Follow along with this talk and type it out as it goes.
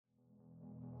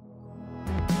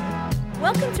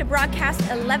Welcome to broadcast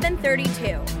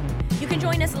 1132. You can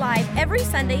join us live every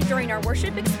Sunday during our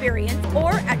worship experience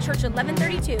or at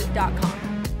church1132.com.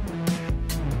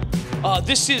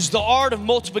 This is the Art of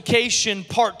Multiplication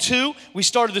Part 2. We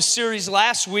started the series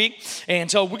last week,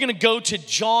 and we're going to go to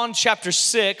John chapter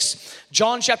 6.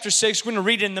 John chapter 6, we're going to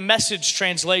read it in the Message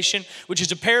translation, which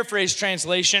is a paraphrase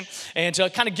translation, and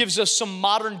kind of gives us some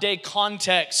modern day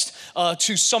context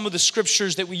to some of the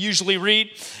scriptures that we usually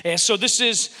read. And so this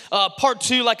is part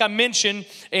 2, like I mentioned.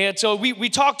 And so we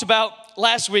talked about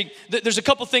last week that there's a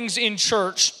couple things in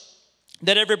church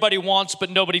that everybody wants but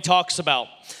nobody talks about.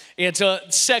 It's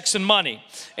sex and money.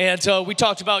 And we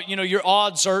talked about, your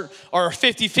odds are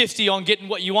 50-50 on getting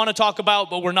what you want to talk about,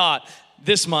 but we're not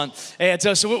this month. And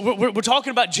so we're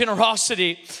talking about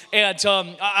generosity. And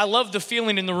I love the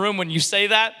feeling in the room when you say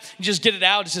that. You just get it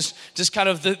out. It's just kind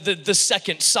of the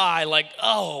second sigh, like,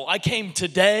 oh, I came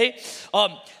today.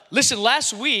 Listen,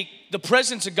 last week, the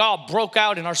presence of God broke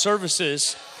out in our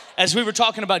services as we were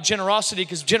talking about generosity,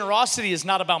 because generosity is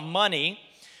not about money.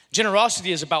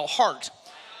 Generosity is about heart.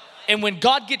 And when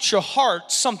God gets your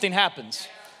heart, something happens.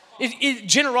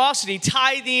 Generosity,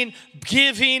 tithing,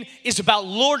 giving is about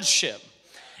lordship.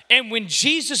 And when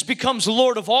Jesus becomes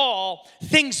Lord of all,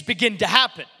 things begin to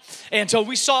happen. And so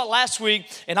we saw it last week,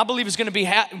 and I believe it's going to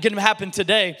happen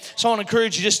today. So I want to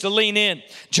encourage you just to lean in.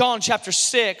 John chapter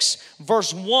 6,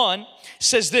 verse 1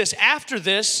 says this: after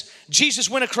this, Jesus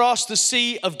went across the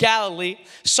Sea of Galilee.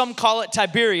 Some call it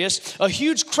Tiberias. A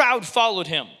huge crowd followed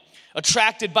him,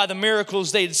 attracted by the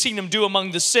miracles they had seen him do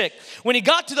among the sick. When he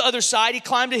got to the other side, he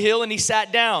climbed a hill and he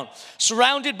sat down.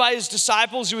 Surrounded by his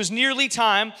disciples, it was nearly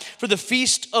time for the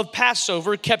feast of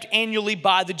Passover, kept annually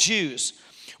by the Jews.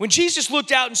 When Jesus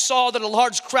looked out and saw that a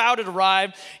large crowd had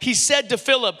arrived, he said to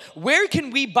Philip, "Where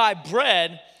can we buy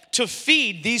bread to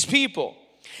feed these people?"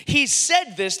 He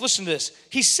said this, listen to this,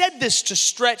 he said this to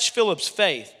stretch Philip's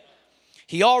faith.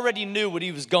 He already knew what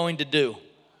he was going to do.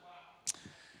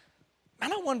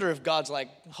 And I wonder if God's like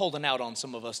holding out on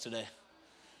some of us today.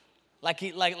 Like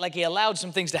he allowed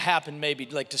some things to happen, maybe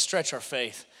like to stretch our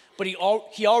faith. But he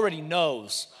already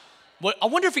knows. I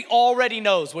wonder if he already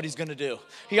knows what he's going to do.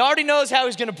 He already knows how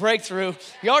he's going to break through.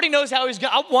 He already knows how he's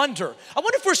going to. I wonder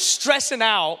if we're stressing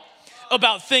out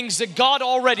about things that God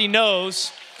already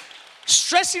knows.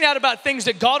 Stressing out about things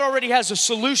that God already has a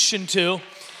solution to.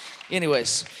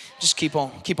 Anyways, just keep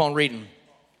on reading.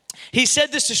 He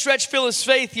said this to stretch Philip's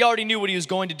faith. He already knew what he was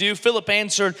going to do. Philip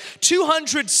answered,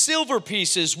 200 silver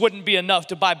pieces wouldn't be enough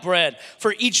to buy bread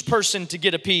for each person to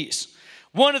get a piece.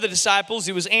 One of the disciples,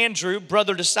 it was Andrew,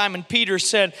 brother to Simon Peter,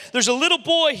 said, "There's a little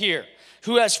boy here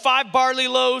who has 5 barley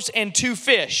loaves and 2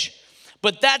 fish,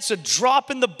 but that's a drop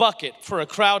in the bucket for a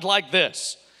crowd like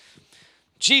this."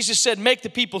 Jesus said, "Make the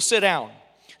people sit down."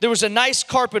 There was a nice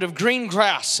carpet of green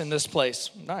grass in this place.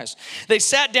 Nice. They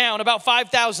sat down, about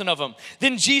 5,000 of them.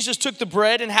 Then Jesus took the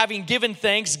bread and, having given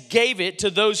thanks, gave it to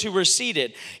those who were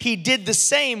seated. He did the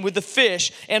same with the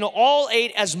fish, and all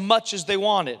ate as much as they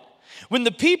wanted. When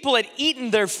the people had eaten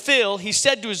their fill, he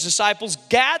said to his disciples,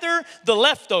 "Gather the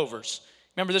leftovers."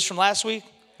 Remember this from last week?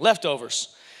 Leftovers.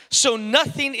 So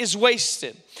nothing is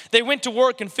wasted. They went to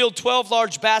work and filled 12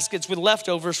 large baskets with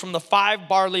leftovers from the 5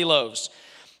 barley loaves.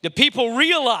 The people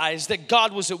realized that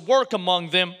God was at work among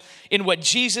them in what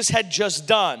Jesus had just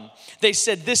done. They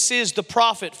said, "This is the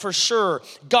prophet for sure,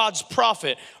 God's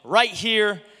prophet, right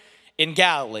here in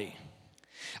Galilee."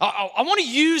 I want to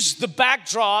use the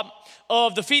backdrop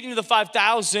of the feeding of the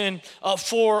 5,000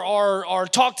 for our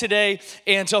talk today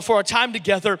and for our time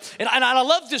together. And I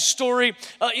love this story.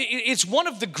 It's one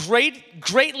of the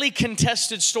greatly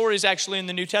contested stories actually in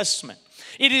the New Testament.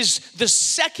 It is the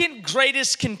second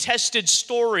greatest contested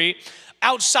story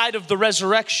outside of the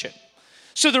resurrection.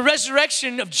 So the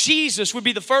resurrection of Jesus would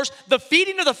be the first. The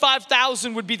feeding of the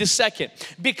 5,000 would be the second.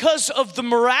 Because of the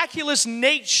miraculous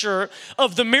nature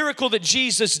of the miracle that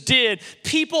Jesus did,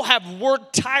 people have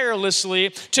worked tirelessly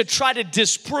to try to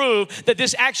disprove that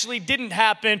this actually didn't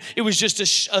happen. It was just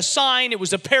a sign. It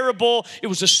was a parable. It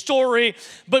was a story.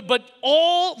 But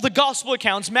all the gospel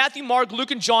accounts, Matthew, Mark,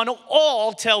 Luke, and John,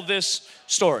 all tell this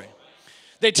story.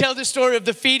 They tell the story of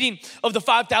the feeding of the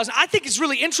 5,000. I think it's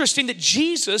really interesting that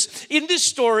Jesus, in this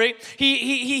story,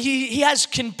 he has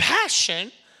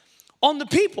compassion on the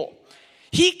people.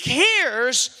 He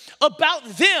cares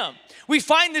about them. We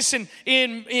find this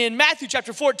in Matthew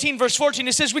chapter 14, verse 14.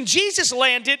 It says, when Jesus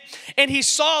landed and he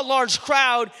saw a large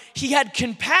crowd, he had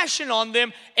compassion on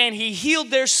them and he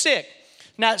healed their sick.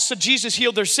 Now, so Jesus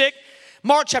healed their sick.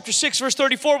 Mark chapter 6, verse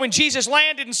 34, when Jesus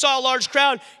landed and saw a large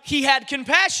crowd, he had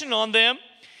compassion on them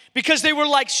because they were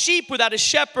like sheep without a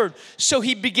shepherd. So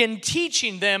he began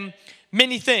teaching them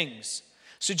many things.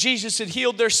 So Jesus had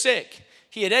healed their sick.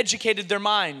 He had educated their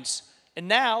minds. And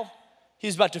now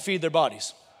he's about to feed their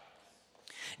bodies.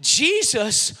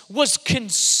 Jesus was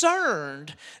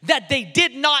concerned that they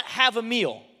did not have a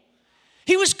meal.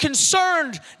 He was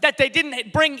concerned that they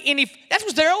didn't bring any. That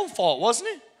was their own fault, wasn't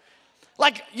it?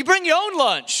 Like, you bring your own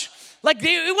lunch. Like,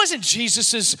 it wasn't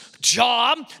Jesus's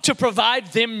job to provide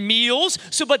them meals.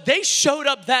 But they showed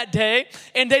up that day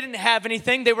and they didn't have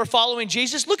anything. They were following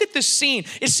Jesus. Look at this scene.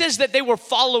 It says that they were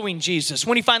following Jesus.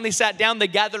 When he finally sat down, they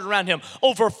gathered around him.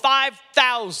 Over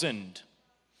 5,000.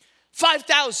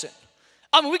 5,000.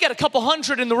 I mean, we got a couple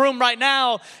hundred in the room right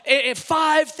now, and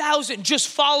 5,000 just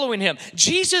following him.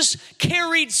 Jesus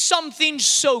carried something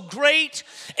so great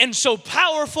and so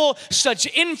powerful,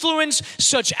 such influence,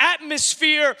 such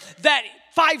atmosphere, that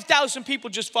 5,000 people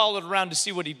just followed around to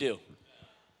see what he'd do.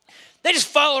 They just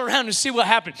followed around to see what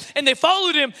happened. And they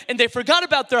followed him, and they forgot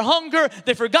about their hunger.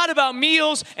 They forgot about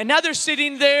meals, and now they're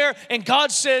sitting there, and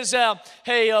God says,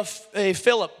 hey,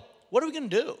 Philip, what are we going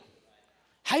to do?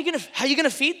 How are you gonna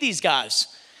feed these guys?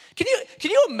 Can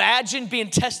you imagine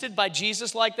being tested by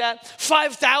Jesus like that?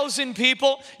 5,000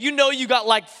 people. You know you got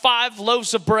like 5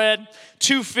 loaves of bread,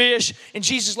 2 fish, and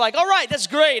Jesus is like, all right, that's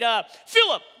great.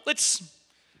 Philip,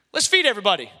 let's feed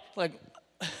everybody. Like,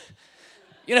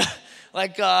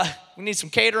 we need some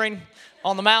catering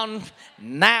on the mountain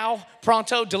now,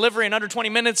 pronto, delivery in under 20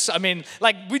 minutes. I mean,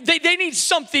 they need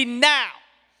something now.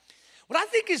 What I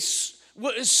think is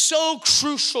what is so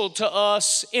crucial to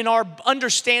us in our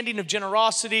understanding of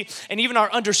generosity and even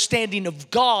our understanding of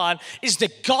God is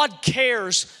that God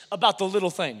cares about the little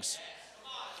things.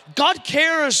 God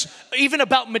cares even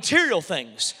about material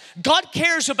things. God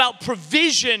cares about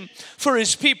provision for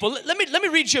his people. Let me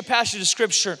read you a passage of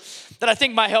scripture that I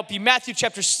think might help you. Matthew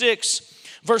chapter 6,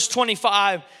 verse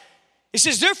 25. It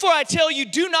says, therefore I tell you,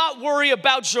 do not worry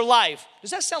about your life.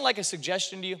 Does that sound like a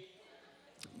suggestion to you?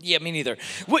 Yeah, me neither.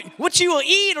 What you will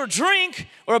eat or drink,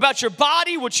 or about your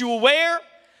body, what you will wear,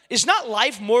 is not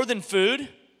life more than food,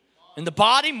 and the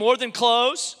body more than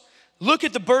clothes? Look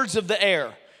at the birds of the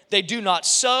air. They do not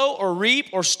sow or reap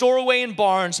or store away in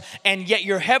barns, and yet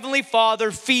your heavenly Father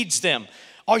feeds them.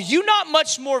 Are you not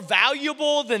much more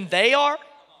valuable than they are?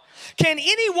 Can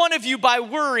any one of you, by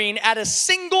worrying, add a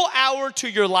single hour to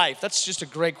your life? That's just a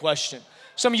great question.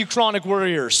 Some of you chronic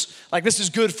worriers, like, this is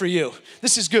good for you.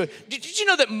 This is good. Did you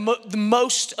know that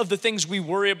most of the things we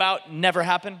worry about never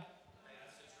happen?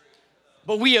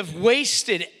 But we have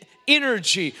wasted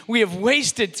energy. We have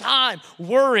wasted time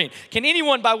worrying. Can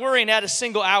anyone, by worrying, add a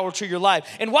single hour to your life?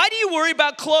 And why do you worry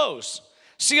about clothes?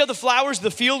 See how the flowers of the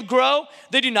field grow?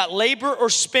 They do not labor or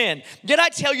spin. Yet I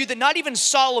tell you that not even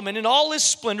Solomon in all his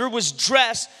splendor was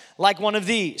dressed like one of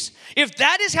these. If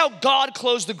that is how God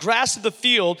clothes the grass of the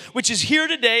field, which is here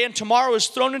today and tomorrow is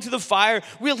thrown into the fire,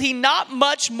 will he not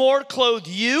much more clothe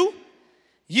you,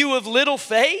 you of little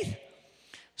faith?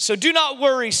 So do not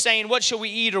worry, saying, what shall we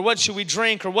eat, or what shall we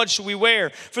drink, or what shall we wear?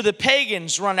 For the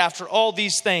pagans run after all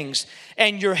these things,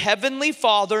 and your heavenly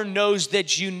Father knows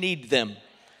that you need them.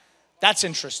 That's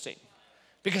interesting.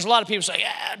 Because a lot of people say,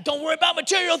 yeah, don't worry about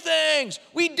material things.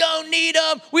 We don't need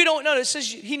them. We don't know. It says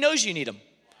he knows you need them.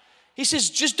 He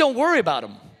says, just don't worry about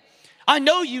them. I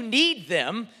know you need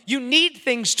them. You need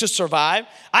things to survive.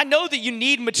 I know that you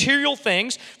need material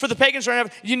things. For the pagans,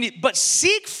 but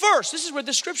seek first. This is where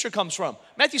the scripture comes from.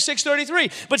 Matthew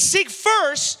 6:33. But seek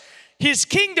first his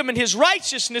kingdom and his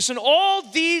righteousness, and all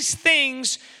these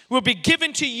things will be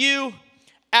given to you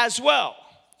as well.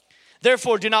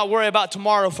 Therefore, do not worry about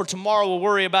tomorrow, for tomorrow will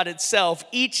worry about itself.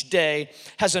 Each day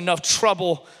has enough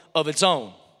trouble of its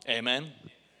own. Amen.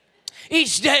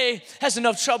 Each day has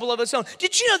enough trouble of its own.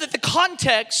 Did you know that the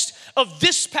context of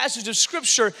this passage of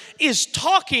scripture is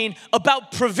talking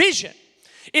about provision?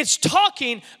 It's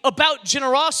talking about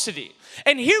generosity.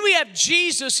 And here we have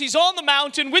Jesus. He's on the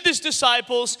mountain with his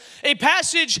disciples, a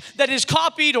passage that is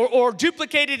copied or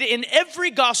duplicated in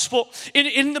every gospel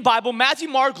in the Bible, Matthew,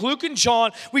 Mark, Luke, and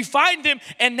John. We find them,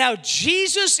 and now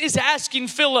Jesus is asking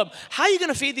Philip, how are you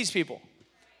going to feed these people?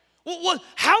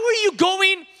 How are you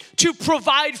going to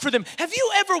provide for them? Have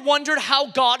you ever wondered how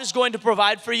God is going to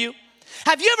provide for you?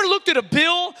 Have you ever looked at a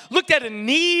bill, looked at a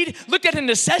need, looked at a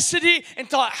necessity, and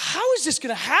thought, how is this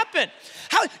going to happen?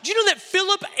 Do you know that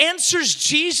Philip answers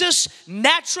Jesus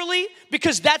naturally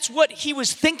because that's what he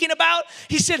was thinking about?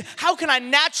 He said, how can I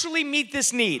naturally meet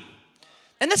this need?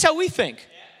 And that's how we think.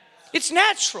 It's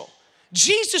natural.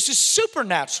 Jesus is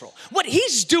supernatural. What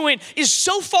he's doing is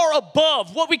so far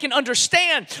above what we can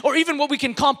understand or even what we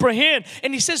can comprehend.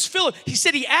 And he says,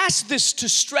 he asked this to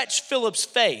stretch Philip's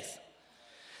faith.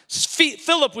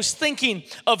 Philip was thinking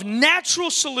of natural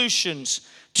solutions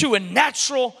to a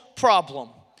natural problem.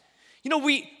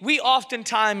 We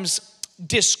oftentimes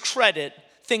discredit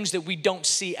things that we don't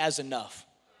see as enough.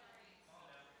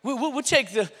 We'll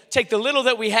take the little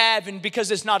that we have, and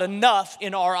because it's not enough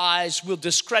in our eyes, we'll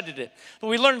discredit it. But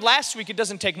we learned last week it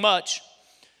doesn't take much.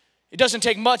 It doesn't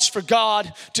take much for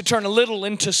God to turn a little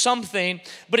into something,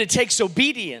 but it takes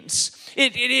obedience.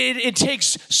 It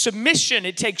takes submission.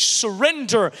 It takes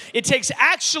surrender. It takes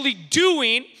actually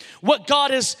doing what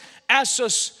God has asked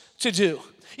us to do.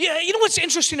 Yeah, you know what's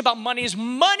interesting about money is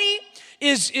money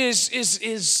is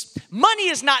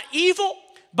not evil.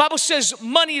 Bible says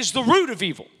money is the root of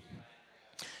evil.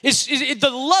 The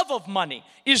love of money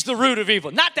is the root of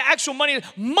evil. Not the actual money.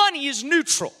 Money is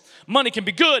neutral. Money can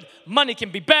be good. Money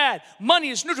can be bad. Money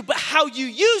is neutral. But how you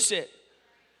use it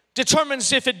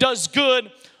determines if it does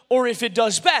good or if it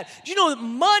does bad. You know,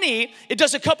 money, it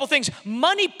does a couple things.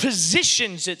 Money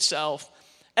positions itself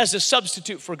as a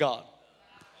substitute for God.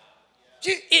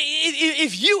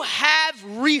 If you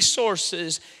have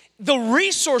resources, the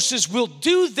resources will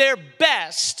do their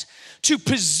best to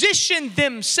position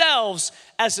themselves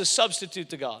as a substitute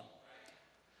to God.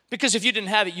 Because if you didn't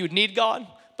have it, you would need God.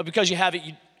 But because you have it,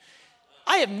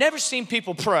 I have never seen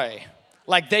people pray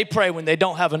like they pray when they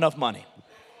don't have enough money.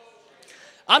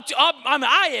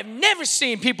 I have never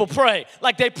seen people pray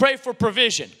like they pray for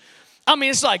provision. I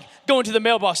mean, it's like going to the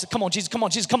mailbox. Come on, Jesus, come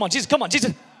on, Jesus, come on, Jesus, come on,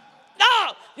 Jesus.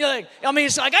 No!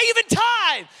 It's like, I even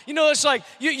tithe. It's like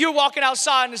you're walking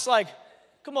outside and it's like,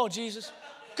 come on, Jesus.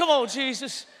 Come on,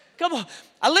 Jesus. Come on.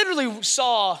 I literally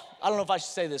saw, I don't know if I should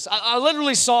say this. I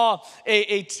literally saw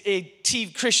a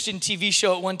Christian TV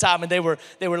show at one time, and they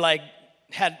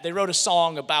wrote a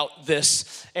song about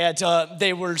this, and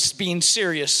they were being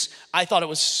serious. I thought it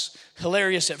was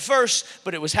hilarious at first,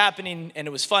 but it was happening and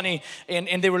it was funny,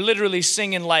 and they were literally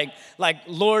singing like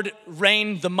Lord,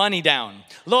 rain the money down.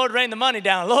 Lord, rain the money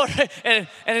down. Lord, and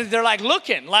they're like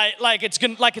looking like it's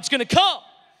gonna come.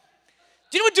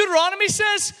 Do you know what Deuteronomy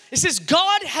says? It says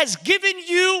God has given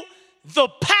you the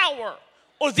power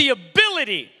or the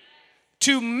ability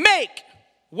to make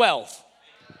wealth.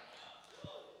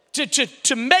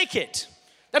 To make it.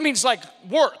 That means like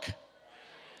work.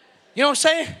 You know what I'm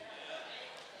saying?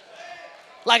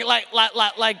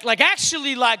 Like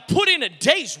actually like put in a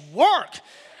day's work.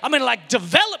 I mean, like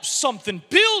develop something,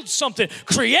 build something,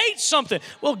 create something.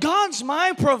 Well, God's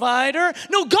my provider.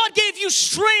 No, God gave you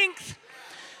strength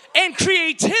and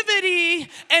creativity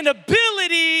and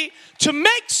ability to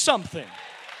make something.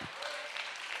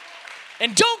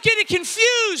 And don't get it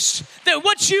confused that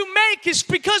what you make is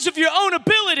because of your own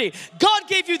ability. God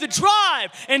gave you the drive,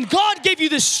 and God gave you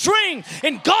the strength,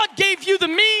 and God gave you the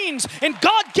means, and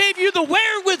God gave you the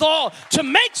wherewithal to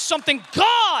make something.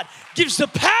 God gives the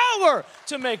power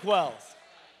to make wealth.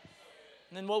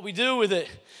 And then what we do with it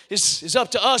is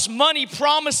up to us. Money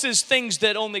promises things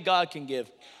that only God can give.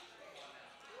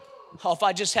 Oh, if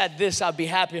I just had this, I'd be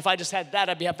happy. If I just had that,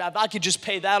 I'd be happy. If I could just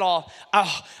pay that off,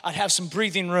 I'd have some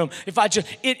breathing room.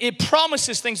 It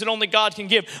promises things that only God can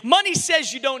give. Money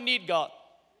says you don't need God.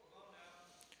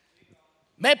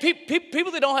 Man,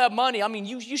 people that don't have money, I mean,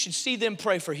 you should see them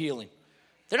pray for healing.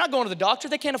 They're not going to the doctor.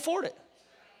 They can't afford it.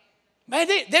 Man,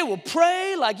 they will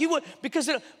pray like you would, because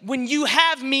when you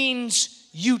have means,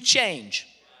 you change.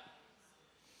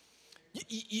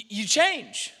 You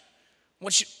change.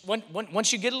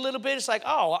 Once you get a little bit, it's like,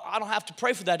 oh, I don't have to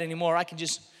pray for that anymore. I can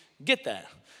just get that.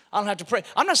 I don't have to pray.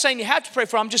 I'm not saying you have to pray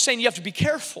for it. I'm just saying you have to be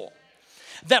careful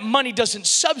that money doesn't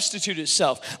substitute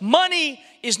itself. Money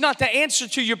is not the answer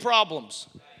to your problems.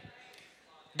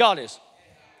 God is.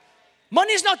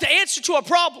 Money is not the answer to our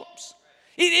problems.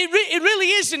 It really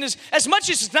isn't. As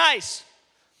much as it's nice,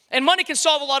 and money can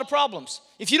solve a lot of problems.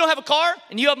 If you don't have a car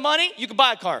and you have money, you can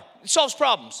buy a car. It solves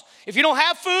problems. If you don't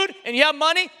have food and you have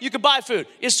money, you can buy food.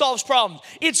 It solves problems.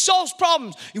 It solves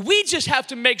problems. We just have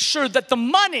to make sure that the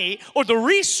money or the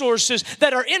resources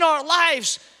that are in our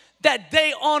lives, that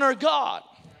they honor God.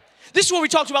 This is what we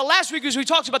talked about last week, is we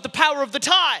talked about the power of the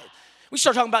tithe. We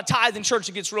start talking about tithe in church,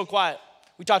 it gets real quiet.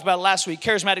 We talked about it last week.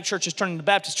 Charismatic churches turning into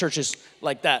Baptist churches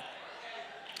like that.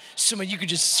 So you could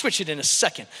just switch it in a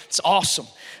second. It's awesome.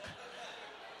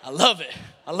 I love it.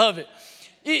 I love it.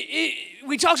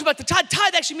 We talked about the tithe.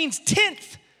 Tithe actually means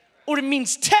tenth, or it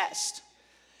means test.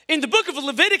 In the book of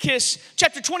Leviticus,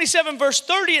 chapter 27, verse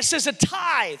 30, it says a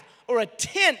tithe, or a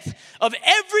tenth of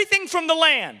everything from the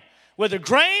land, whether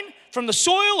grain from the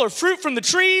soil or fruit from the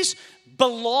trees,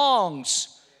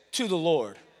 belongs to the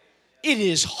Lord. It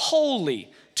is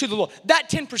holy to the Lord. That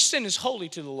 10% is holy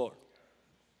to the Lord.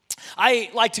 I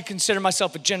like to consider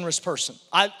myself a generous person.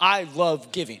 I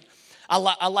love giving.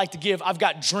 I like to give. I've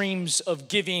got dreams of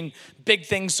giving big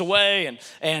things away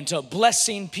and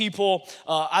blessing people.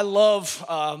 I love,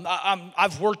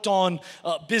 I've worked on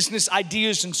business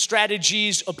ideas and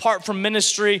strategies apart from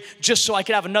ministry just so I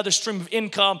could have another stream of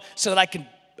income so that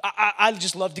I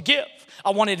just love to give. I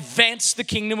want to advance the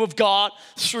kingdom of God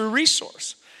through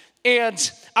resource.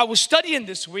 And I was studying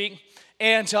this week,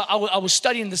 and I was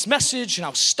studying this message, and I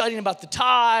was studying about the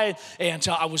tithe, and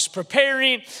I was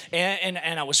preparing,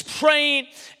 and I was praying,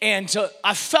 and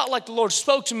I felt like the Lord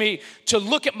spoke to me to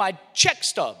look at my check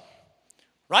stub,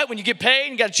 right? When you get paid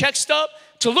and you got a check stub,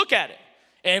 to look at it.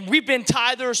 And we've been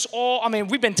tithers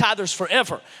we've been tithers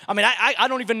forever. I mean, I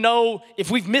don't even know if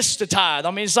we've missed a tithe.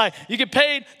 I mean, it's like you get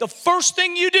paid, the first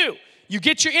thing you do, you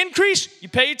get your increase, you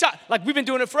pay your tithe. Like we've been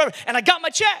doing it forever. And I got my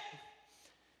check.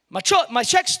 My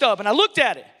check stub, and I looked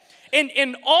at it.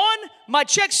 And on my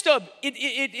check stub,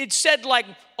 it said like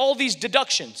all these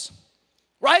deductions,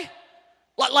 right?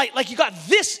 Like you got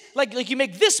this, like you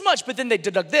make this much, but then they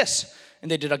deduct this, and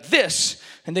they deduct this,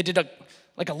 and they deduct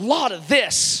like a lot of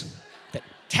this. That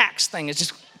tax thing is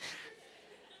just.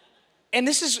 And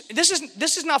this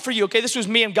is not for you, okay? This was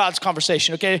me and God's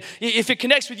conversation, okay? If it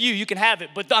connects with you, you can have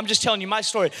it, but I'm just telling you my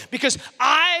story because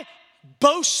I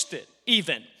boasted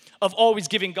even of always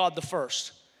giving God the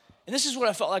first. And this is what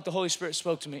I felt like the Holy Spirit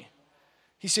spoke to me.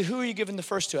 He said, who are you giving the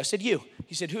first to? I said, you.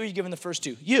 He said, who are you giving the first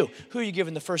to? You. Who are you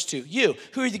giving the first to? You.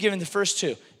 Who are you giving the first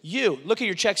to? You. Look at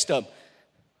your check stub.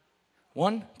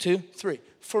 1, 2, 3.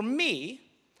 For me,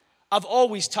 I've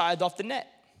always tithed off the net.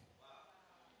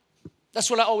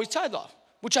 That's what I always tithed off,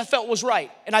 which I felt was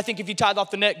right. And I think if you tithe off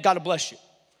the net, God will bless you.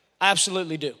 I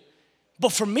absolutely do.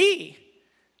 But for me,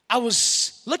 I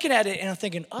was looking at it and I'm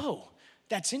thinking, oh,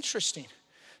 that's interesting.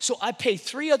 So I pay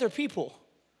 3 other people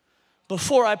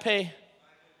before I pay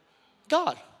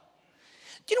God.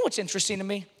 Do you know what's interesting to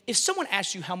me? If someone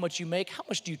asks you how much you make, how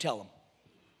much do you tell them?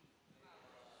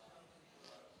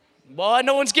 Boy,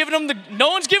 no one's giving them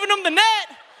the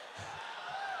net.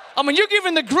 I mean, you're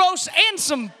giving the gross and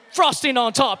some frosting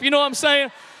on top. You know what I'm saying?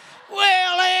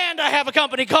 Well, and I have a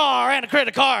company car and a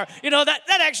credit card. You know, that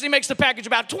actually makes the package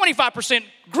about 25%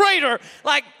 greater.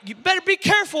 Like, you better be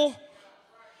careful.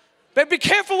 Better be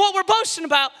careful what we're boasting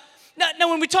about. Now,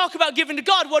 when we talk about giving to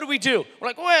God, what do? We're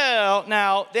like, well,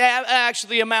 now, the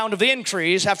actually amount of the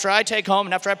increase after I take home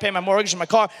and after I pay my mortgage and my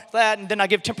car, that, and then I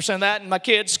give 10% of that and my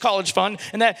kids' college fund,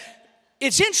 and that.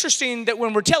 It's interesting that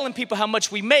when we're telling people how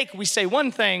much we make, we say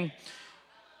one thing,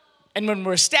 and when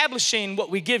we're establishing what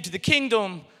we give to the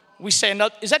kingdom, we say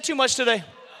another. Is that too much today?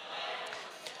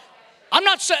 I'm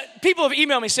not saying, people have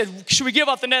emailed me and said, should we give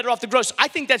off the net or off the gross? I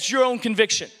think that's your own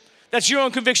conviction. That's your own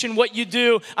conviction, what you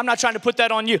do. I'm not trying to put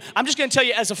that on you. I'm just going to tell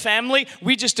you, as a family,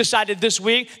 we just decided this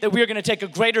week that we are going to take a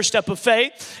greater step of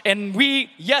faith. And we,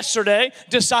 yesterday,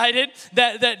 decided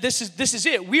that this is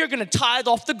it. We are going to tithe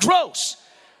off the gross.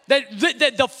 That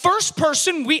the first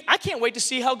person I can't wait to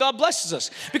see how God blesses us.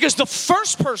 Because the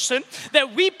first person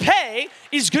that we pay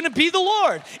is going to be the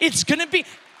Lord. It's going to be,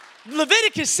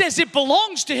 Leviticus says it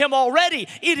belongs to Him already.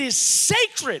 It is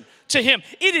sacred to Him.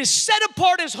 It is set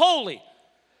apart as holy.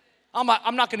 I'm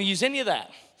not going to use any of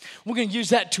that. We're going to use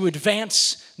that to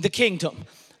advance the kingdom.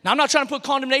 Now, I'm not trying to put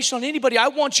condemnation on anybody. I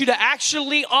want you to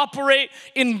actually operate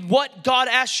in what God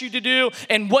asks you to do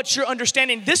and what you're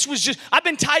understanding. I've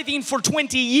been tithing for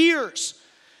 20 years.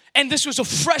 And this was a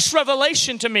fresh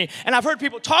revelation to me. And I've heard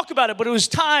people talk about it, but it was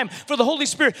time for the Holy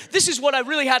Spirit. This is what I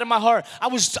really had in my heart. I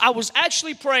was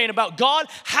actually praying about, God,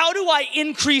 how do I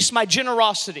increase my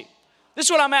generosity? This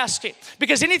is what I'm asking.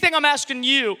 Because anything I'm asking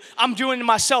you, I'm doing to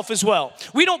myself as well.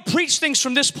 We don't preach things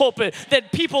from this pulpit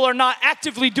that people are not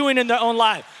actively doing in their own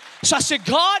life. So I said,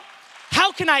 God,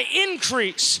 how can I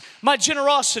increase my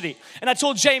generosity? And I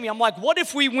told Jamie, I'm like, what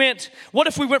if we went from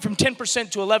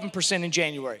 10% to 11% in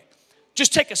January?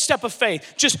 Just take a step of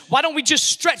faith. Why don't we just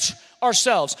stretch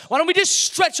ourselves? Why don't we just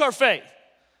stretch our faith?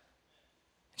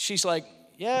 She's like,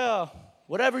 yeah,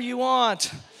 whatever you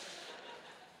want.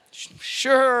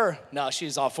 Sure. No,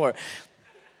 she's all for it.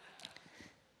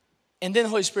 And then the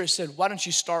Holy Spirit said, why don't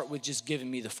you start with just giving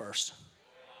me the first?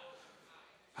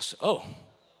 I said, oh,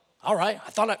 all right. I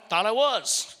thought I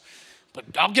was, but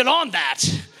I'll get on that.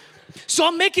 So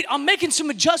I'm making some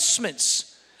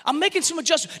adjustments.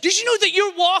 Did you know that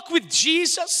your walk with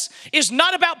Jesus is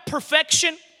not about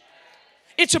perfection?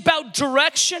 It's about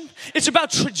direction. It's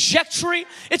about trajectory.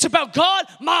 It's about, God,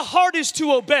 my heart is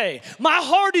to obey. My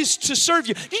heart is to serve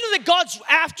you. Do you know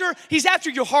that He's after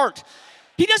your heart.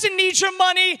 He doesn't need your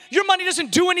money. Your money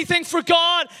doesn't do anything for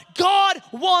God. God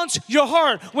wants your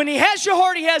heart. When He has your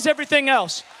heart, He has everything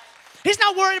else. He's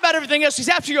not worried about everything else. He's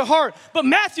after your heart. But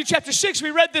Matthew chapter 6,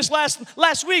 we read this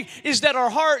last week, is that our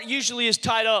heart usually is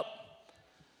tied up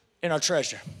in our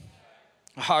treasure.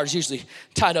 Our heart is usually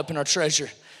tied up in our treasure.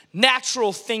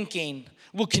 Natural thinking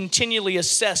will continually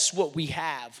assess what we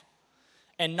have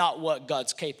and not what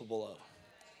God's capable of.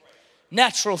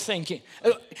 Natural thinking.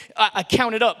 I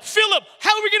counted up. Philip,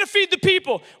 how are we going to feed the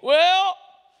people? Well,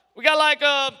 we got like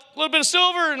a little bit of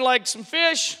silver and like some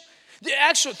fish. The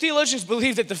actual theologians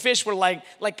believe that the fish were like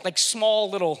small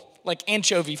little like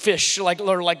anchovy fish, or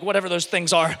like whatever those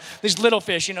things are. These little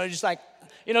fish, just like,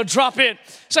 drop in.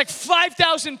 It's like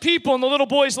 5,000 people, and the little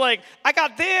boy's like, I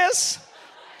got this.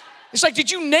 It's like,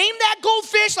 did you name that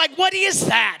goldfish? Like, what is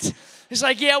that? It's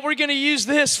like, yeah, we're gonna use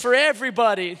this for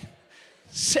everybody.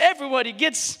 So everybody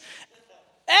gets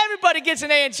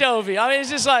an anchovy. I mean, it's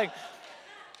just like,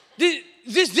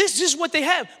 this is what they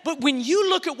have. But when you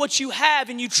look at what you have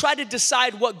and you try to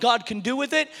decide what God can do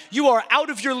with it, you are out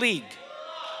of your league.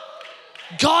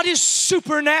 God is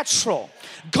supernatural.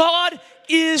 God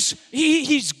is,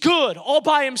 he's good all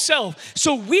by himself.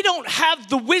 So we don't have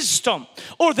the wisdom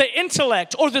or the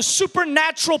intellect or the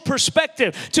supernatural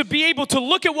perspective to be able to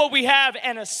look at what we have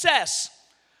and assess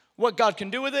what God can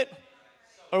do with it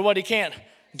or what he can't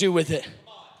do with it.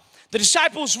 The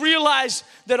disciples realized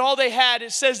that all they had,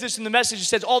 it says this in the Message, it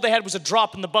says all they had was a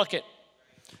drop in the bucket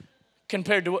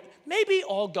compared to what, maybe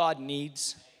all God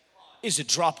needs is a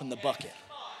drop in the bucket.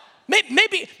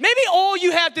 Maybe all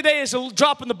you have today is a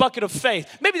drop in the bucket of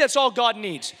faith. Maybe that's all God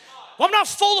needs. Well, I'm not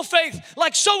full of faith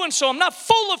like so-and-so. I'm not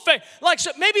full of faith like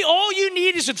so. Maybe all you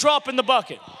need is a drop in the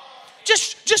bucket.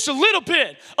 Just a little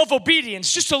bit of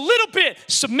obedience, just a little bit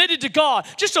submitted to God,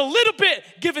 just a little bit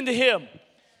given to him.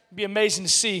 It'd be amazing to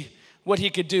see what he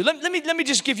could do. Let me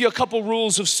just give you a couple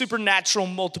rules of supernatural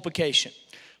multiplication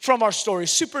from our story.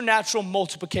 Supernatural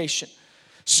multiplication.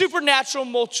 Supernatural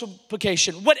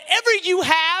multiplication. Whatever you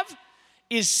have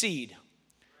is seed.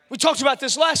 We talked about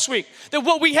this last week, that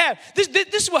what we have, this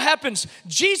is what happens.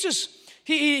 Jesus,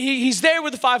 he's there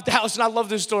with the 5,000. I love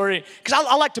this story because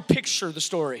I like to picture the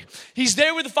story. He's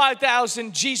there with the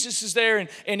 5,000. Jesus is there,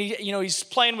 and he's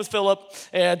playing with Philip,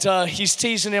 and he's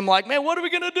teasing him like, man, what are we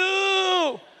going to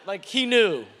do? Like he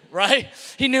knew, right?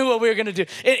 He knew what we were going to do.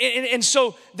 And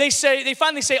so they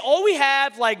finally say, all we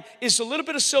have is a little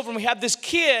bit of silver, and we have this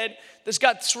kid that's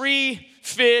got 3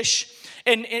 fish,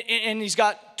 and he's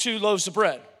got 2 loaves of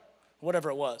bread, whatever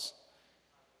it was.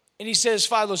 And he says,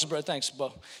 5 loaves of bread. Thanks,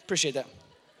 Bo. Appreciate that.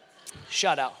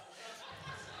 Shout out.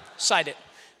 Cite it.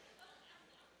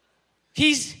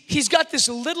 He's got this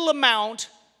little amount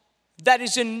that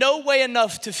is in no way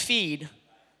enough to feed.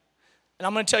 And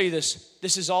I'm going to tell you this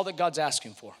is all that God's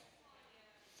asking for.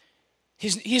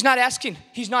 He's not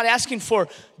asking for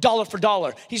dollar for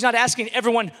dollar. He's not asking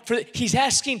everyone he's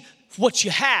asking what you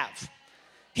have.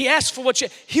 He asks for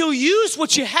he'll use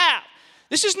what you have.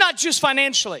 This is not just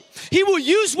financially. He will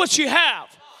use what you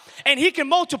have and he can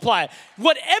multiply it.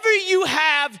 Whatever you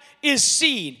have is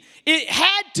seed. It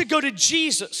had to go to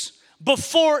Jesus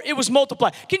before it was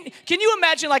multiplied. Can you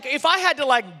imagine, if I had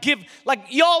to give,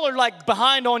 y'all are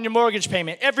behind on your mortgage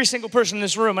payment, every single person in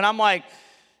this room, and I'm like,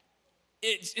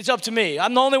 it's up to me.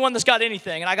 I'm the only one that's got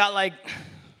anything, and I got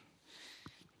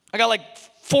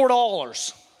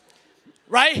 $4,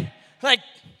 right?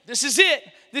 This is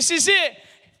it.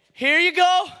 Here you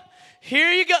go.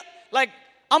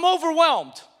 I'm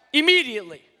overwhelmed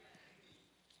immediately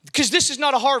because this is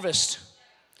not a harvest.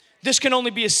 This can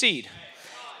only be a seed.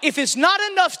 If it's not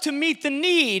enough to meet the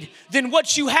need, then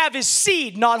what you have is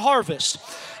seed, not harvest.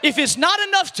 If it's not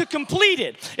enough to complete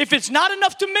it, if it's not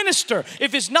enough to minister,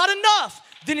 if it's not enough,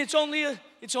 then it's only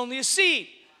a seed.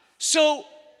 So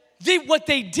what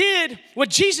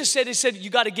Jesus said, he said, you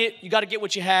got to get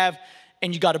what you have,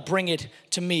 and you got to bring it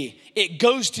to me. It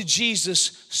goes to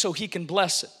Jesus so he can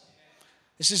bless it.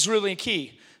 This is really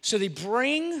key. So they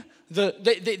bring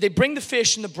the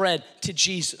fish and the bread to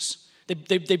Jesus.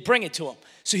 They bring it to him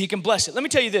so he can bless it. Let me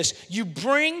tell you this. You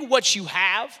bring what you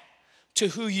have to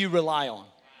who you rely on.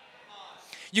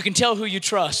 You can tell who you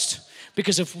trust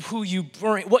because of who you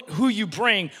bring, what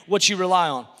you rely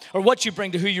on, or what you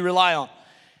bring to who you rely on.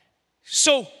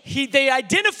 So they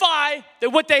identify that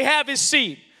what they have is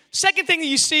seed. Second thing that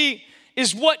you see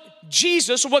is what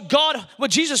Jesus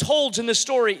holds in this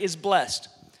story is blessed.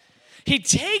 He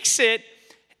takes it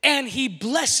and he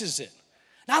blesses it.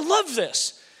 And I love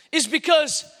this, is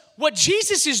because what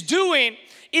Jesus is doing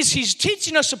is he's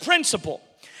teaching us a principle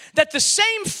that the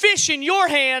same fish in your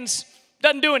hands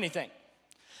doesn't do anything.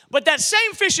 But that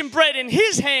same fish and bread in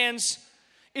his hands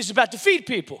is about to feed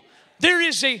people. There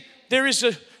is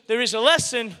a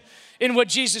lesson in what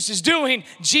Jesus is doing.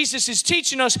 Jesus is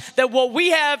teaching us that what we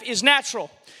have is natural.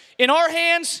 In our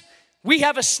hands, we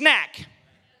have a snack.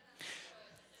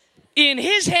 In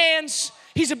his hands,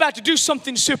 he's about to do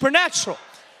something supernatural.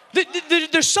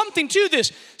 There's something to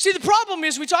this. See, the problem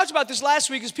is, we talked about this last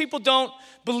week, is people don't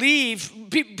believe,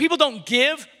 people don't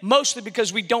give, mostly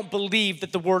because we don't believe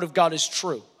that the Word of God is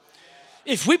true.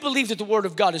 If we believe that the Word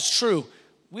of God is true,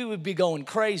 we would be going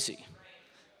crazy.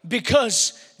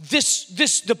 Because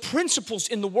the principles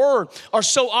in the Word are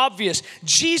so obvious.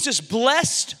 Jesus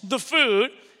blessed the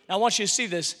food. Now I want you to see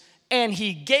this. And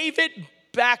he gave it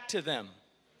back to them.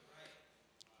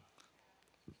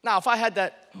 Now, if I had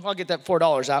that, I'll get that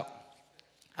 $4 out.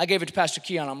 I gave it to Pastor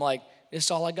Keon. I'm like, this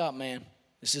is all I got, man.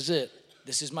 This is it.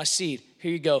 This is my seed.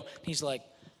 Here you go. He's like,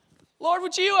 Lord,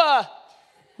 would you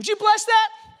bless that?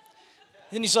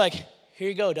 Then he's like, here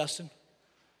you go, Dustin.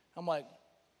 I'm like,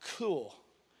 cool.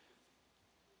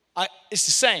 It's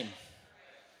the same.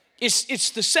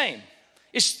 It's the same.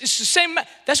 It's the same.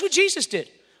 That's what Jesus did.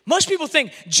 Most people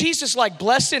think Jesus like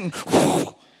blessed it and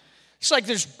whoo, it's like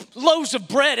there's loaves of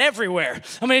bread everywhere.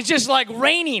 I mean, it's just like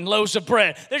raining loaves of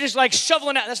bread. They're just like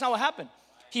shoveling out. That's not what happened.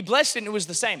 He blessed it and it was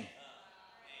the same.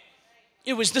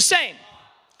 It was the same.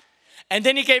 And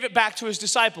then he gave it back to his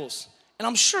disciples. And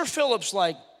I'm sure Philip's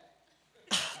like,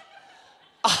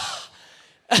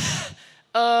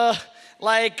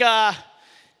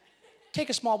 take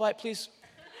a small bite, please.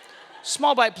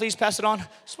 Small bite, please, pass it on.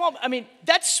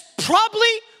 That's probably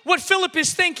what Philip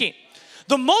is thinking.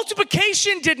 The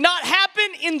multiplication did not happen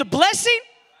in the blessing.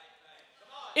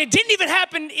 It didn't even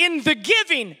happen in the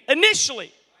giving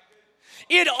initially.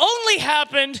 It only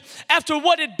happened after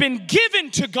what had been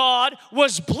given to God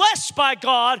was blessed by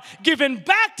God, given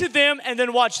back to them, and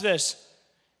then watch this,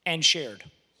 and shared.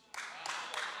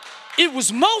 It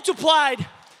was multiplied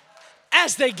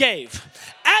as they gave.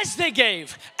 As they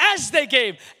gave, as they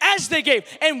gave, as they gave.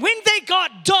 And when they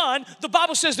got done, the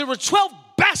Bible says there were 12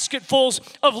 basketfuls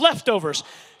of leftovers.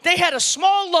 They had a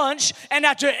small lunch, and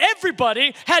after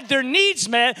everybody had their needs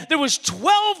met, there was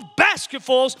 12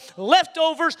 basketfuls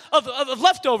leftovers of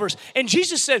leftovers. And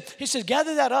Jesus said, he said,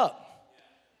 gather that up.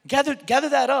 Gather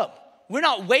that up. We're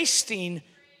not wasting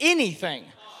anything.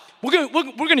 We're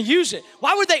gonna use it.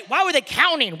 Why were they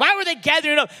counting? Why were they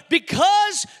gathering it up?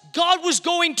 Because God was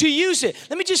going to use it.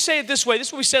 Let me just say it this way. This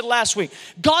is what we said last week.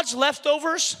 God's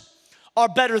leftovers are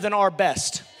better than our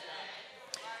best.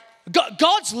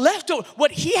 God's leftover,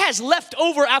 what he has left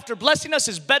over after blessing us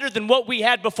is better than what we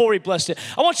had before he blessed it.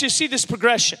 I want you to see this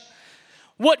progression.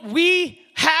 What we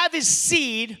have is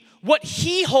seed. What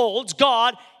he holds,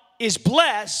 God, is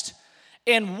blessed.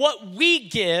 And what we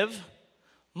give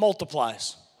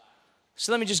multiplies.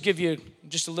 So let me just give you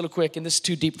just a little quick, and this is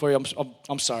too deep for you.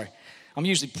 I'm sorry. I'm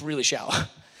usually really shallow.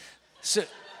 So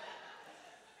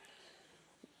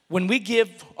when we give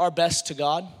our best to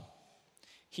God,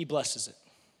 he blesses it.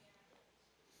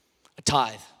 A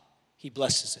tithe, he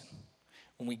blesses it.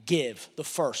 When we give the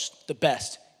first, the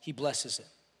best, he blesses it.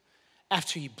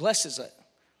 After he blesses it,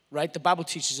 right, the Bible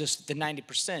teaches us that the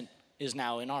 90% is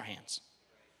now in our hands.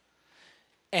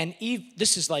 And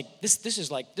this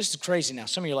is crazy now.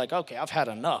 Some of you are like, okay, I've had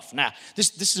enough. Now,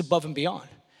 this is above and beyond.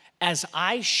 As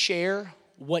I share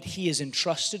what he has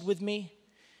entrusted with me,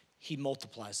 he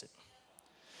multiplies it.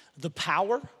 The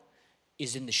power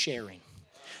is in the sharing.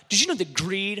 Did you know that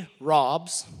greed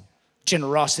robs,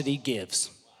 generosity gives?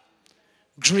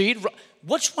 Greed,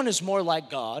 which one is more like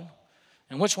God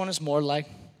and which one is more like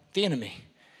the enemy?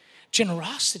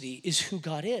 Generosity is who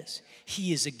God is.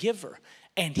 He is a giver.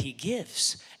 And he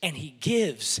gives, and he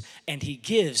gives, and he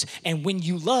gives. And when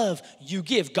you love, you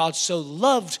give. God so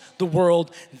loved the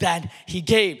world that he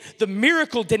gave. The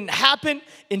miracle didn't happen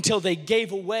until they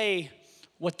gave away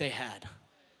what they had.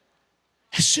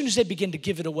 As soon as they begin to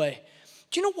give it away.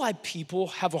 Do you know why people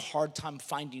have a hard time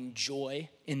finding joy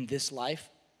in this life?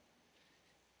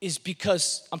 Is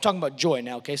because, I'm talking about joy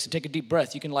now, okay? So take a deep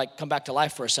breath. You can come back to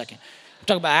life for a second. I'm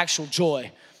talking about actual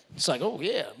joy. It's like, oh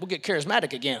yeah, we'll get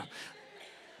charismatic again.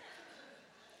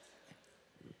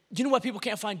 Do you know why people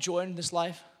can't find joy in this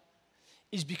life?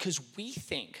 Is because we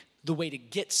think the way to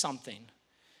get something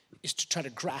is to try to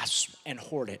grasp and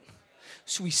hoard it.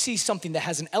 So we see something that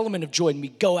has an element of joy and we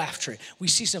go after it. We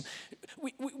see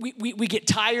we get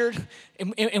tired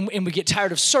and we get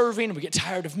tired of serving and we get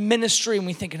tired of ministry and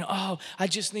we thinking, oh, I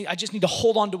just need to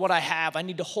hold on to what I have. I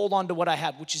need to hold on to what I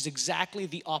have, which is exactly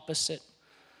the opposite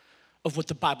of what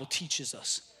the Bible teaches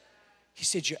us. He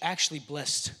said you're actually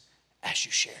blessed as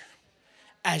you share.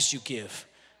 As you give.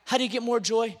 How do you get more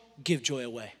joy? Give joy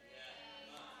away.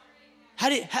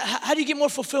 How do you get more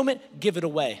fulfillment? Give it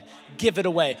away. Give it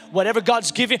away. Whatever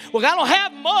God's giving. Well, I don't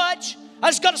have much. I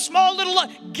just got a small little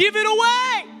lot. Give it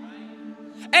away.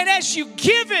 And as you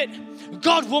give it,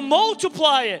 God will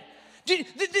multiply it.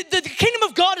 The kingdom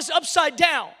of God is upside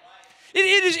down.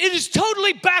 It is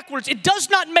totally backwards. It does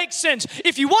not make sense.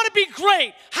 If you want to be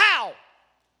great, how?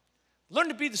 Learn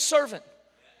to be the servant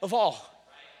of all.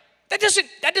 That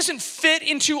doesn't fit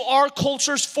into our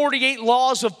culture's 48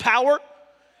 laws of power.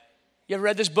 You ever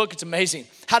read this book? It's amazing.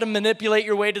 How to manipulate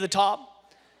your way to the top.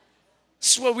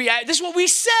 This is what we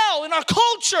sell in our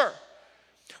culture.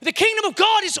 The kingdom of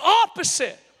God is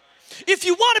opposite. If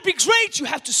you want to be great, you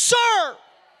have to serve.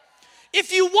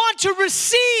 If you want to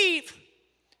receive,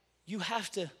 you have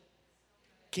to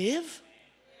give.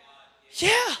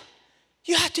 Yeah,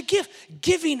 you have to give.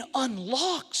 Giving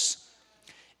unlocks.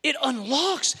 It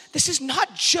unlocks. This is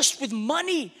not just with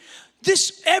money.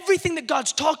 Everything that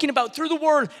God's talking about through the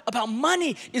word about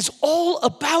money is all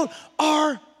about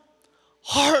our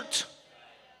heart.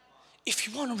 If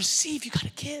you want to receive, you got to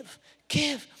give.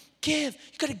 You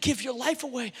got to give your life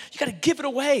away. You got to give it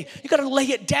away. You got to lay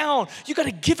it down. You got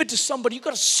to give it to somebody. You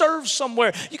got to serve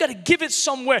somewhere. You got to give it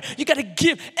somewhere. You got to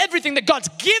give. Everything that God's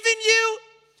given you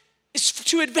is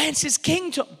to advance his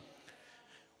kingdom.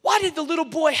 Why did the little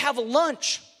boy have a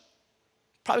lunch?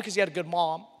 Probably because he had a good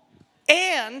mom.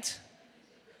 And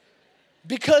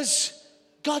because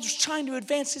God was trying to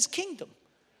advance his kingdom.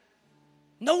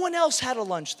 No one else had a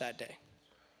lunch that day.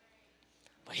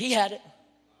 But he had it.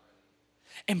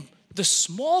 And the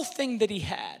small thing that he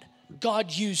had,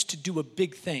 God used to do a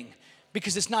big thing.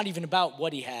 Because it's not even about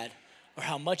what he had or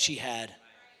how much he had,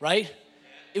 right?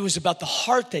 It was about the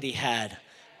heart that he had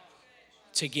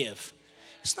to give.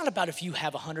 It's not about if you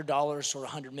have $100 or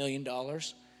 $100 million.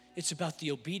 It's about the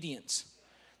obedience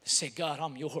to say, God,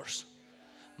 I'm yours.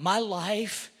 My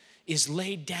life is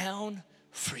laid down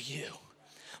for you.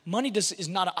 Money is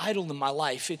not an idol in my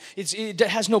life. It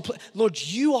has no place. Lord,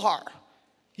 you are.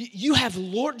 You have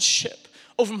lordship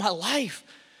over my life.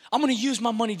 I'm going to use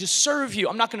my money to serve you.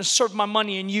 I'm not going to serve my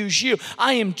money and use you.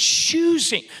 I am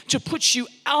choosing to put you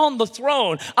on the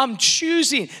throne. I'm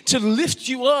choosing to lift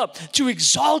you up, to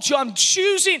exalt you. I'm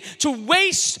choosing to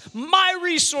waste my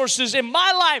resources in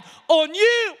my life on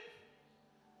you.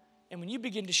 And when you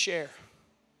begin to share,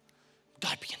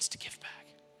 God begins to give back.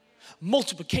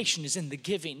 Multiplication is in the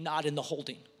giving, not in the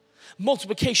holding.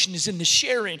 Multiplication is in the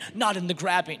sharing, not in the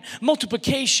grabbing.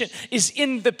 Multiplication is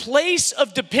in the place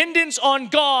of dependence on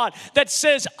God that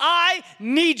says, I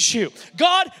need you.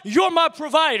 God, you're my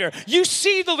provider. You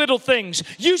see the little things.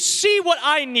 You see what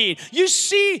I need. You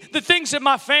see the things that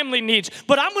my family needs.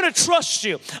 But I'm going to trust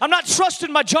you. I'm not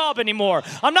trusting my job anymore.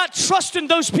 I'm not trusting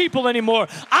those people anymore.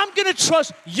 I'm going to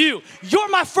trust you. You're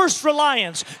my first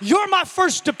reliance. You're my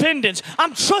first dependence.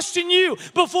 I'm trusting you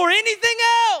before anything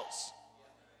else.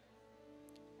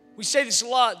 We say this a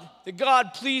lot, that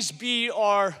God, please be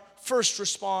our first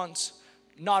response,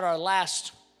 not our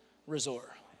last resort.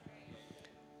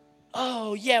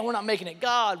 Oh, yeah, we're not making it.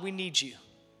 God, we need you.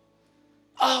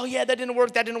 Oh, yeah, that didn't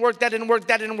work.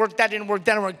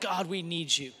 God, we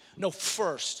need you. No,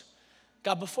 first.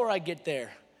 God, before I get there,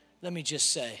 let me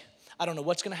just say, I don't know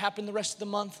what's going to happen the rest of the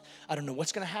month. I don't know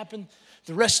what's going to happen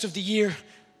the rest of the year.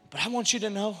 But I want you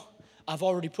to know, I've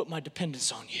already put my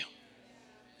dependence on you.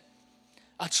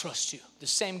 I trust you. The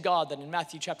same God that in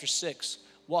Matthew chapter 6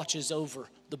 watches over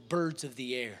the birds of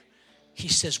the air, he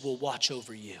says will watch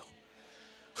over you.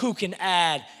 Who can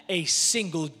add a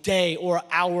single day or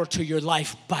hour to your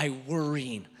life by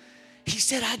worrying? He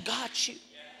said, I got you.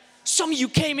 Some of you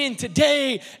came in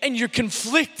today and you're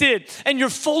conflicted and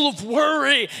you're full of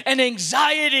worry and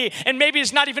anxiety, and maybe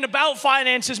it's not even about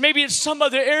finances, maybe it's some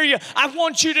other area. I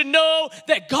want you to know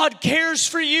that God cares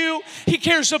for you. He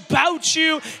cares about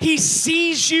you. He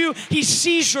sees you. He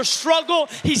sees your struggle.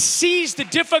 He sees the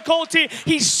difficulty.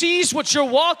 He sees what you're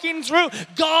walking through.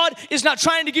 God is not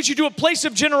trying to get you to a place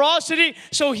of generosity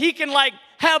so he can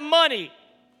have money.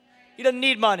 He doesn't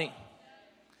need money.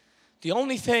 The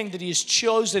only thing that he has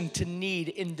chosen to need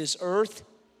in this earth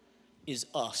is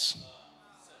us.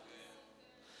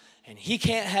 And he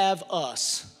can't have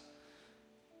us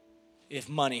if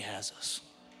money has us.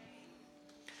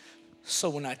 So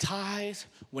when I tithe,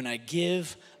 when I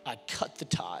give, I cut the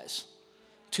ties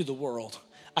to the world.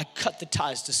 I cut the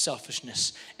ties to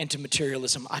selfishness and to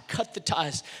materialism. I cut the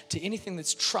ties to anything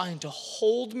that's trying to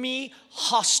hold me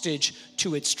hostage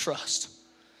to its trust.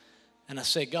 And I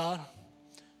say, God,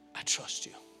 I trust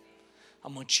you.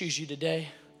 I'm going to choose you today.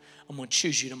 I'm going to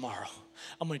choose you tomorrow.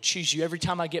 I'm going to choose you every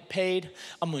time I get paid.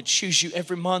 I'm going to choose you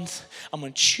every month. I'm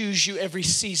going to choose you every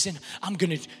season. I'm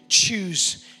going to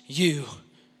choose you.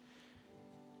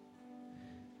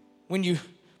 when you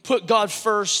put God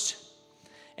first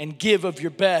and give of your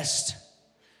best,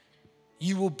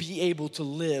 you will be able to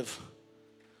live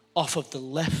off of the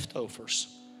leftovers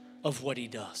of what he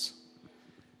does.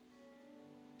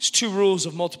 There's 2 rules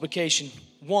of multiplication.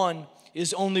 1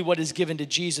 is only what is given to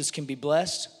Jesus can be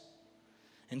blessed.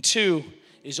 And 2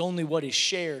 is only what is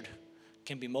shared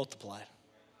can be multiplied.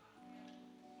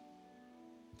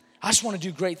 I just want to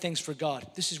do great things for God.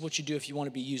 This is what you do if you want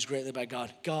to be used greatly by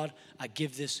God. God, I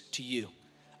give this to you.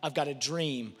 I've got a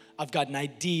dream. I've got an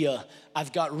idea.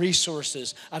 I've got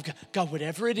resources. God,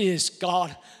 whatever it is,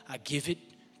 God, I give it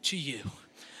to you.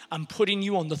 I'm putting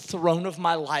you on the throne of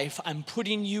my life. I'm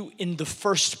putting you in the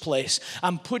first place.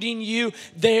 I'm putting you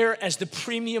there as the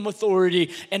premium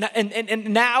authority. And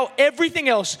now everything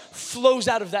else flows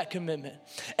out of that commitment.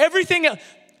 Everything else.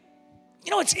 You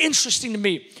know, it's interesting to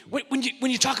me when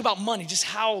you talk about money, just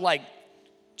how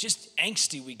just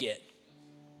angsty we get.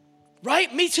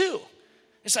 Right? Me too.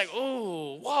 It's like,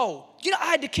 oh, whoa. You know, I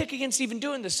had to kick against even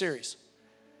doing this series.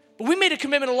 But we made a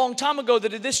commitment a long time ago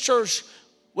that at this church,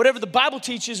 whatever the Bible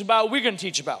teaches about, we're going to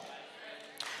teach about.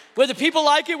 Whether people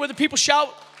like it, whether people shout,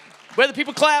 whether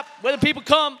people clap, whether people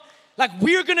come,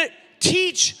 we're going to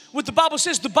teach what the Bible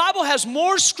says. The Bible has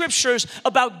more scriptures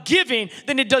about giving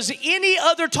than it does any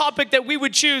other topic that we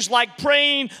would choose, like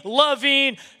praying,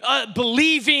 loving,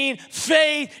 believing,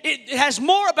 faith. It has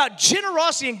more about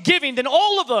generosity and giving than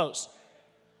all of those.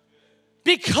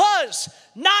 Because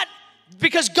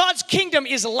God's kingdom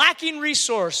is lacking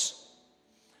resource,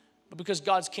 but because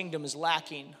God's kingdom is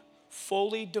lacking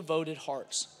fully devoted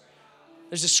hearts.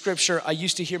 There's a scripture I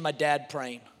used to hear my dad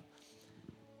praying.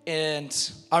 And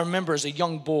I remember as a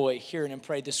young boy hearing him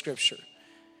pray this scripture.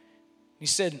 He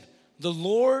said, the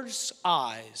Lord's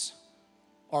eyes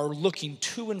are looking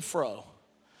to and fro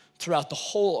throughout the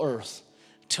whole earth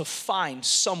to find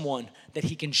someone that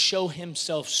he can show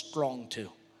himself strong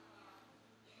to.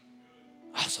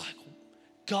 I was like,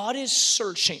 God is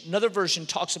searching. Another version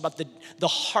talks about the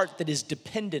heart that is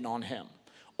dependent on him,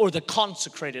 or the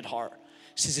consecrated heart.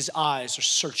 It says his eyes are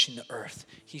searching the earth.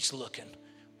 He's looking.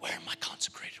 Where are my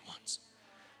consecrated ones?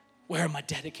 Where are my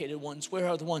dedicated ones? Where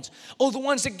are the ones? Oh, the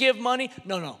ones that give money?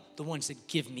 No, the ones that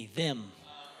give me them.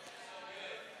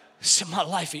 This is my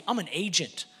life. I'm an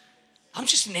agent. I'm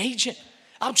just an agent.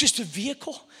 I'm just a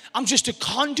vehicle. I'm just a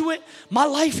conduit. My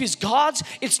life is God's.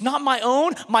 It's not my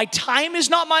own. My time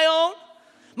is not my own.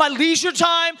 My leisure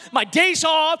time, my days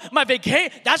off, my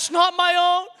vacation, that's not my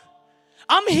own.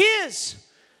 I'm his.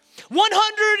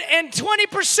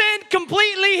 120%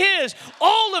 completely his.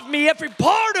 All of me, every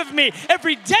part of me,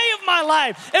 every day of my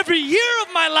life, every year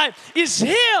of my life is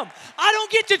him. I don't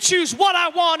get to choose what I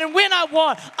want and when I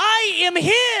want. I am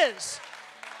his.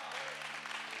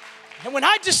 And when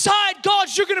I decide, God,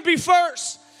 you're going to be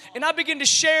first, and I begin to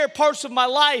share parts of my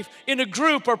life in a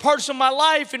group, or parts of my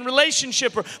life in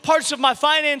relationship, or parts of my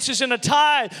finances in a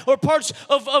tithe, or parts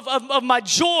of my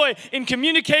joy in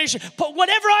communication, but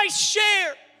whatever I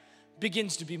share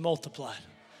begins to be multiplied.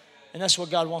 And that's what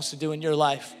God wants to do in your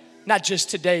life. Not just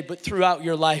today, but throughout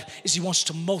your life, is he wants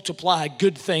to multiply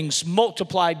good things,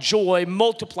 multiply joy,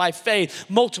 multiply faith,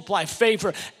 multiply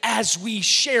favor as we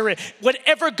share it.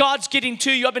 Whatever God's getting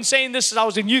to you, I've been saying this since I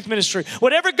was in youth ministry,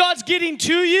 whatever God's getting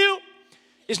to you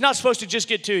is not supposed to just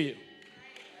get to you.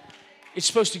 It's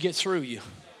supposed to get through you.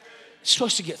 It's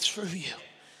supposed to get through you.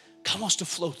 God wants to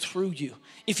flow through you.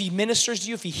 If he ministers to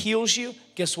you, if he heals you,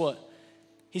 guess what?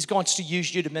 He wants to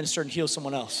use you to minister and heal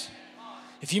someone else.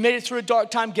 If you made it through a dark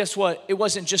time, guess what? It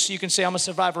wasn't just so you can say, I'm a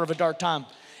survivor of a dark time.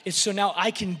 It's so now I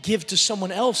can give to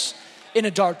someone else in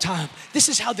a dark time. This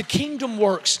is how the kingdom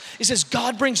works. It says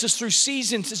God brings us through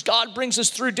seasons. As God brings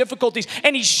us through difficulties,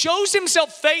 and he shows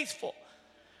himself faithful.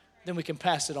 Then we can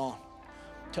pass it on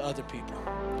to other people.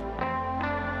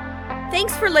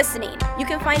 Thanks for listening. You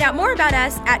can find out more about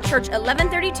us at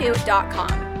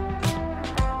church1132.com.